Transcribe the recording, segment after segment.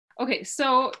Okay,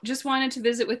 so just wanted to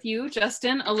visit with you,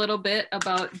 Justin, a little bit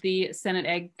about the Senate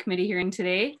Ag Committee hearing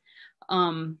today.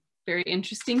 Very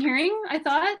interesting hearing, I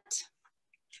thought.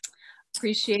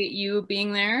 Appreciate you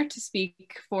being there to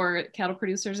speak for cattle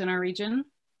producers in our region.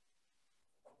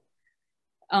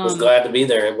 I was glad to be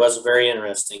there. It was a very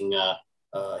interesting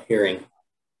hearing.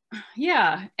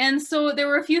 Yeah, and so there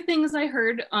were a few things I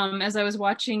heard as I was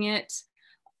watching it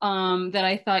that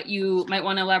I thought you might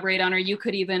want to elaborate on, or you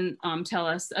could even tell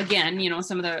us again, you know,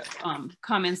 some of the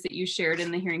comments that you shared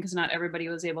in the hearing, because not everybody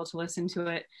was able to listen to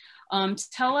it.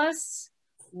 Tell us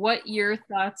what your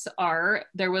thoughts are.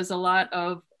 There was a lot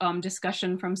of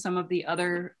discussion from some of the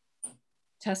other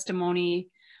testimony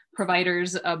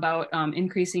providers about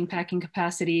increasing packing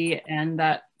capacity, and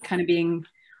that kind of being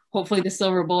hopefully the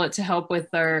silver bullet to help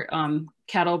with our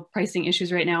cattle pricing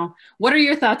issues right now. What are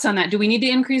your thoughts on that? Do we need to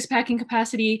increase packing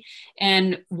capacity?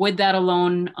 And would that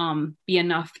alone be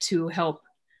enough to help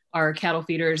our cattle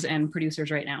feeders and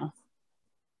producers right now?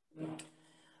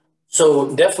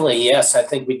 So definitely, yes, I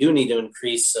think we do need to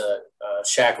increase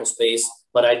shackle space,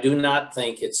 but I do not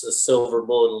think it's a silver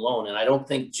bullet alone. And I don't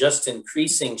think just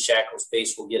increasing shackle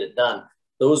space will get it done.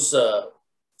 Those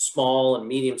small and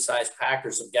medium-sized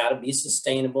packers have got to be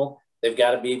sustainable. They've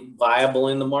got to be viable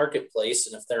in the marketplace.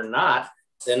 And if they're not,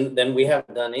 then we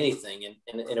haven't done anything.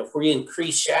 And if we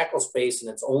increase shackle space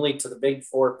and it's only to the big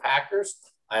four packers,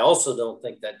 I also don't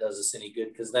think that does us any good,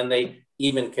 because then they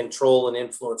even control and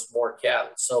influence more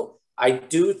cattle. So I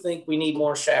do think we need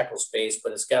more shackle space,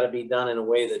 but it's got to be done in a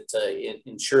way that it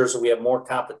ensures that we have more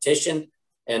competition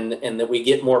and that we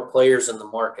get more players in the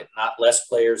market, not less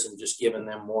players, and just giving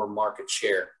them more market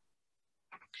share.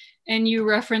 And you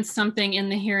referenced something in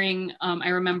the hearing. I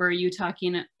remember you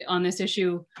talking on this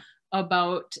issue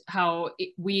about how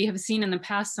we have seen in the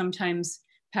past sometimes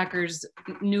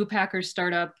new packers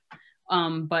start up,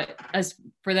 but as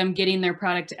for them getting their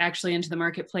product actually into the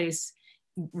marketplace,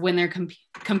 when they're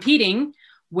competing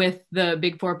with the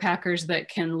big four packers that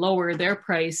can lower their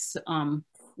price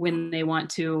when they want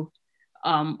to,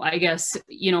 I guess,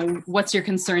 you know, what's your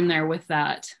concern there with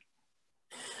that?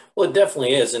 Well, it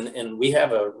definitely is. And we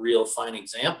have a real fine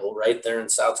example right there in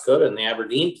South Dakota in the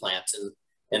Aberdeen plant,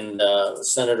 and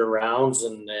Senator Rounds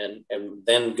and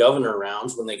then Governor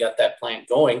Rounds, when they got that plant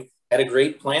going, had a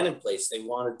great plan in place. They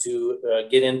wanted to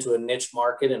get into a niche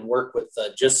market and work with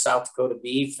just South Dakota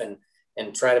beef and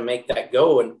try to make that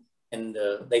go. And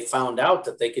they found out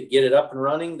that they could get it up and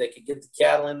running. They could get the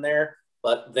cattle in there.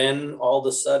 But then all of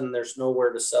a sudden, there's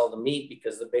nowhere to sell the meat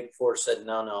because the big four said,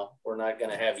 no, we're not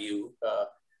going to have you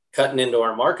cutting into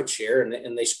our market share.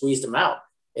 And they squeezed them out.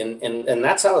 And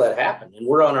that's how that happened. And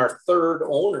we're on our third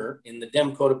owner in the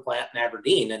Demcoda plant in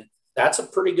Aberdeen. And that's a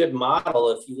pretty good model.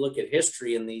 If you look at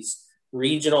history in these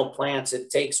regional plants,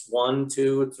 it takes 1,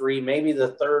 2, 3, maybe the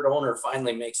third owner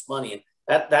finally makes money. And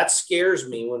that scares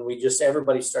me when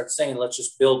everybody starts saying, let's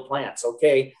just build plants.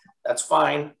 Okay, that's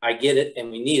fine. I get it.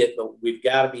 And we need it, but we've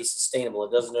got to be sustainable.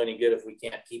 It doesn't do any good if we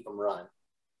can't keep them running.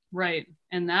 Right.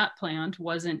 And that plant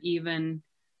wasn't even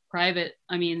private.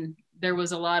 I mean, there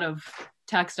was a lot of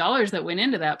tax dollars that went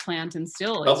into that plant, and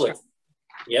still public.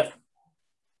 Yep.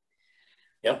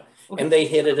 Okay. And they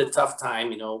hit at a tough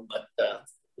time, you know, but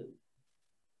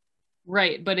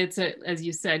right. But it's as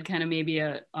you said, kind of maybe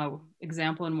a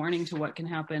example and warning to what can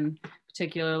happen,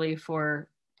 particularly for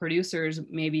producers,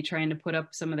 maybe trying to put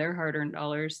up some of their hard-earned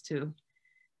dollars to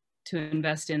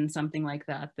invest in something like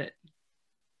that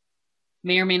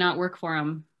may or may not work for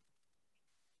them.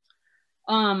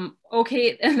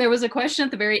 Okay, and there was a question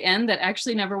at the very end that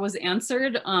actually never was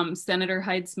answered. Senator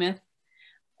Hyde-Smith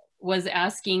was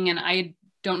asking, and I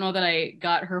don't know that I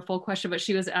got her full question, but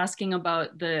she was asking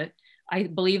about I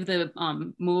believe the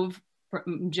move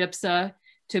from GIPSA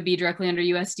to be directly under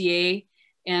USDA.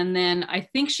 And then I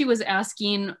think she was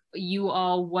asking you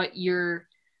all what your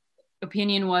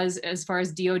opinion was as far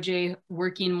as DOJ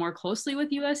working more closely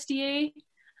with USDA.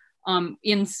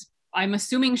 I'm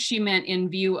assuming she meant in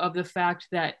view of the fact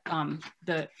that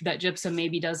that GIPSA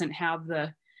maybe doesn't have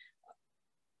the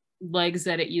legs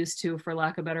that it used to, for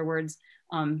lack of better words.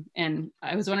 And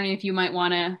I was wondering if you might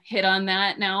want to hit on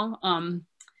that now.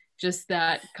 Just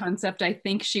that concept I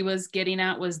think she was getting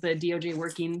at was the DOJ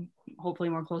working hopefully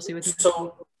more closely with you.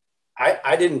 So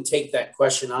I didn't take that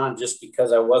question on just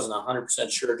because I wasn't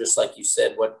 100% sure, just like you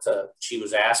said, what she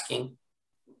was asking.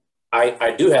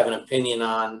 I do have an opinion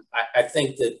on, I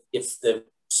think that if the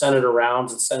Senator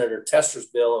Rounds and Senator Tester's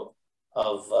bill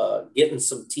of getting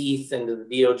some teeth into the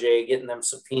DOJ, getting them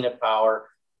subpoena power,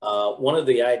 one of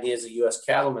the ideas that U.S.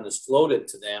 Cattlemen has floated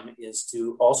to them is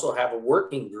to also have a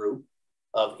working group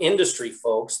of industry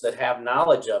folks that have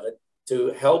knowledge of it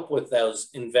to help with those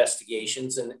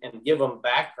investigations and give them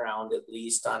background at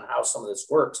least on how some of this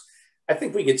works. I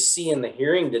think we could see in the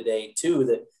hearing today too,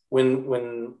 that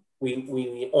when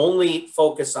we only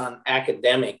focus on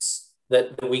academics,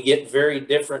 that we get very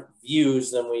different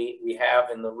views than we have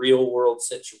in the real world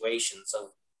situations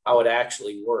of how it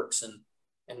actually works.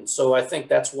 And so I think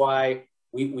that's why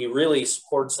we really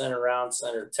support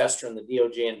Senator Tester and the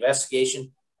DOJ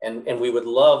investigation. And we would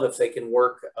love if they can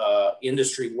work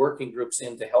industry working groups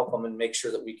in to help them and make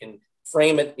sure that we can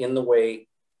frame it in the way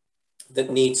that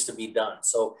needs to be done.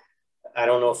 So I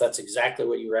don't know if that's exactly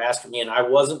what you were asking me. And I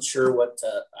wasn't sure what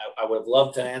I would have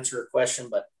loved to answer a question,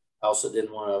 but I also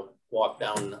didn't want to walk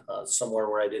down somewhere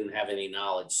where I didn't have any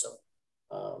knowledge. So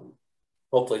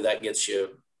hopefully that gets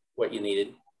you what you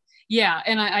needed. Yeah,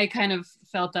 and I kind of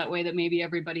felt that way, that maybe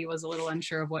everybody was a little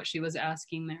unsure of what she was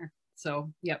asking there.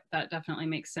 So, yep, that definitely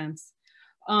makes sense.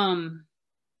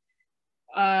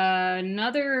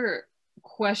 Another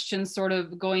question, sort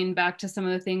of going back to some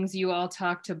of the things you all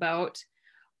talked about.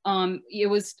 It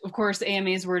was, of course,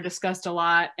 AMAs were discussed a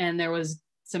lot, and there was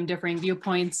some differing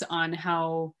viewpoints on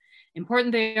how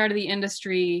important they are to the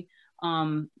industry,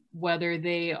 whether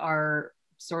they are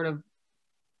sort of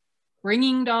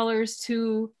bringing dollars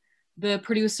to the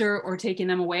producer or taking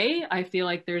them away. I feel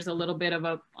like there's a little bit of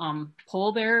a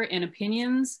pull there in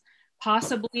opinions,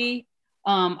 possibly.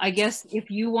 I guess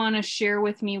if you want to share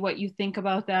with me what you think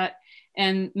about that,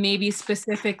 and maybe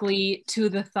specifically to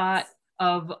the thought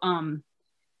of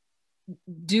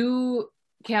do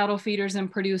cattle feeders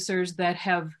and producers that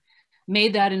have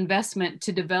made that investment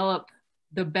to develop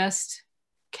the best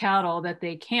cattle that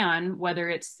they can, whether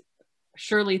it's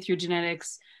surely through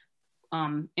genetics,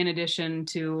 in addition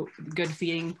to good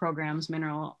feeding programs,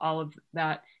 mineral, all of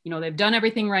that, you know, they've done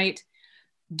everything right.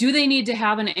 Do they need to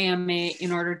have an AMA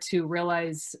in order to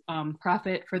realize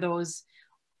profit for those,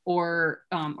 or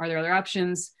are there other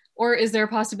options? Or is there a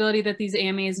possibility that these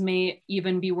AMAs may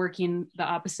even be working the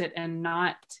opposite and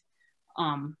not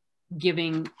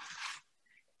giving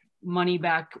money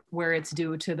back where it's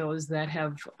due to those that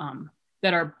have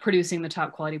that are producing the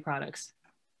top quality products?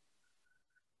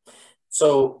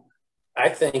 So I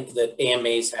think that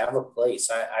AMAs have a place.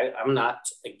 I'm not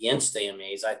against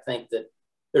AMAs. I think that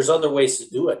there's other ways to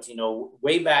do it. You know,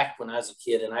 way back when I was a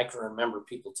kid, and I can remember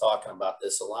people talking about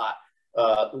this a lot,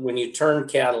 when you turn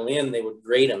cattle in, they would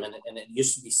grade them. And it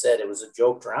used to be said, it was a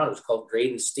joke around, it was called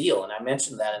grade and steal. And I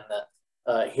mentioned that in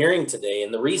the hearing today.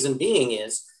 And the reason being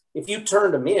is, if you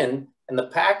turned them in and the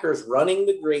packer's running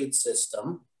the grade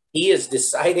system, he is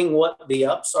deciding what the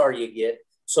ups are you get.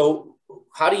 So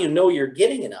how do you know you're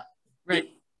getting enough? Right.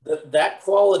 That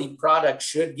quality product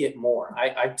should get more.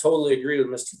 I totally agree with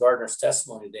Mr. Gardner's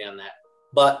testimony today on that.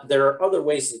 But there are other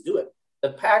ways to do it.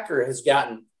 The packer has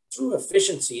gotten, through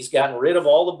efficiencies, gotten rid of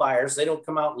all the buyers. They don't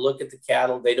come out and look at the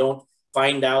cattle. They don't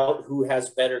find out who has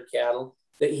better cattle.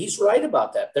 He's right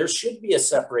about that. There should be a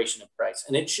separation of price.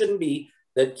 And it shouldn't be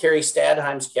that Carrie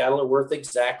Stadheim's cattle are worth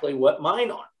exactly what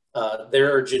mine are.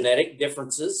 There are genetic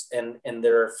differences and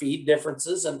there are feed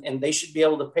differences, and they should be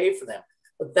able to pay for them.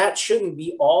 But that shouldn't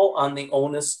be all on the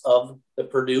onus of the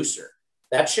producer.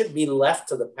 That should be left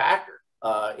to the packer.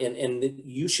 And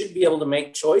you should be able to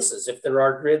make choices. If there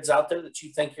are grids out there that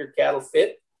you think your cattle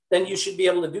fit, then you should be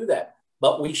able to do that.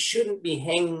 But we shouldn't be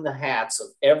hanging the hats of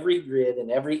every grid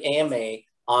and every AMA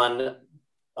on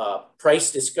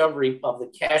price discovery of the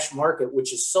cash market,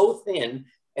 which is so thin,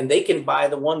 and they can buy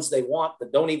the ones they want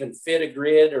that don't even fit a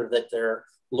grid or that they're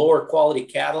lower quality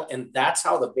cattle. And that's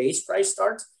how the base price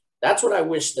starts. That's what I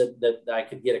wish that I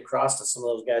could get across to some of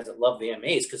those guys that love the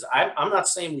AMAs, because I'm not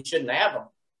saying we shouldn't have them.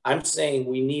 I'm saying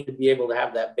we need to be able to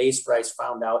have that base price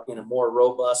found out in a more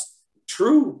robust,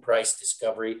 true price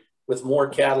discovery with more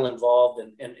cattle involved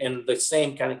and the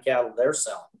same kind of cattle they're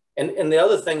selling. And the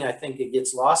other thing I think it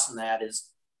gets lost in that is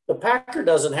the packer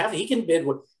doesn't have, he can bid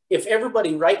with, if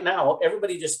everybody right now,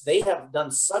 they have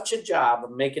done such a job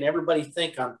of making everybody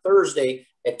think on Thursday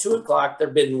at 2 o'clock,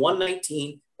 they're bidding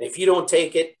 119. If you don't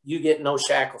take it, you get no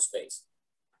shackle space.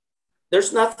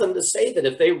 There's nothing to say that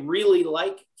if they really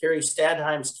like Carrie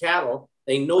Stadheim's cattle,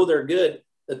 they know they're good,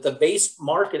 that the base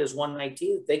market is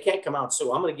 119. They can't come out.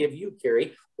 So I'm going to give you,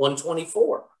 Carrie,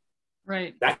 124.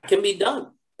 Right. That can be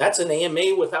done. That's an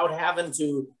AMA without having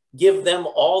to give them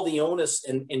all the onus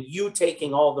and you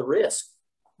taking all the risk.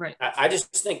 Right. I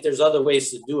just think there's other ways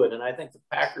to do it. And I think the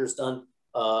Packer's done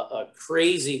a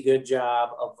crazy good job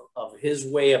of his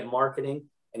way of marketing.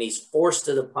 And he's forced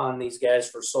it upon these guys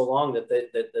for so long that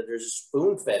they're just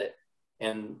spoon-fed it.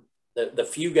 And the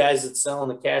few guys that sell in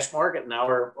the cash market now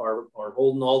are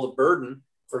holding all the burden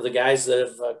for the guys that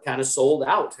have kind of sold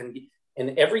out. And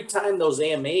And every time those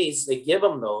AMAs, they give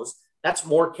them those, that's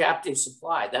more captive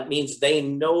supply. That means they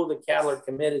know the cattle are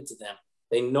committed to them.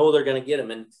 They know they're going to get them.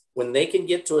 And when they can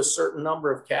get to a certain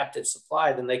number of captive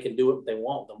supply, then they can do what they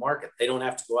want with the market. They don't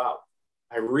have to go out.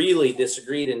 I really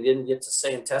disagreed and didn't get to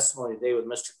say in testimony today with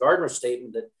Mr. Gardner's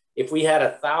statement that if we had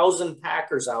 1,000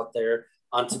 packers out there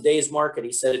on today's market,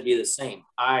 he said it'd be the same.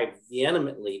 I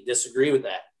vehemently disagree with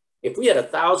that. If we had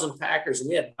 1,000 packers and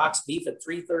we had box beef at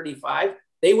 $335,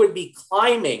 they would be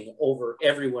climbing over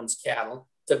everyone's cattle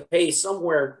to pay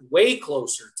somewhere way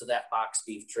closer to that box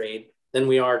beef trade than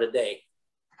we are today.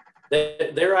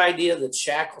 Their idea that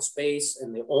shackle space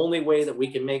and the only way that we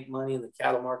can make money in the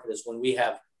cattle market is when we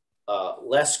have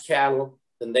less cattle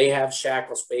than they have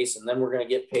shackle space, and then we're going to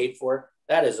get paid for it.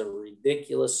 That is a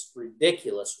ridiculous,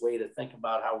 ridiculous way to think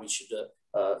about how we should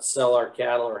sell our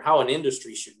cattle or how an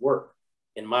industry should work,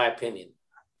 in my opinion.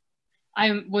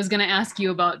 I was going to ask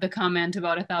you about the comment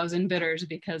about 1,000 bidders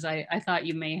because I thought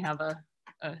you may have a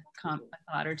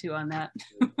thought or two on that.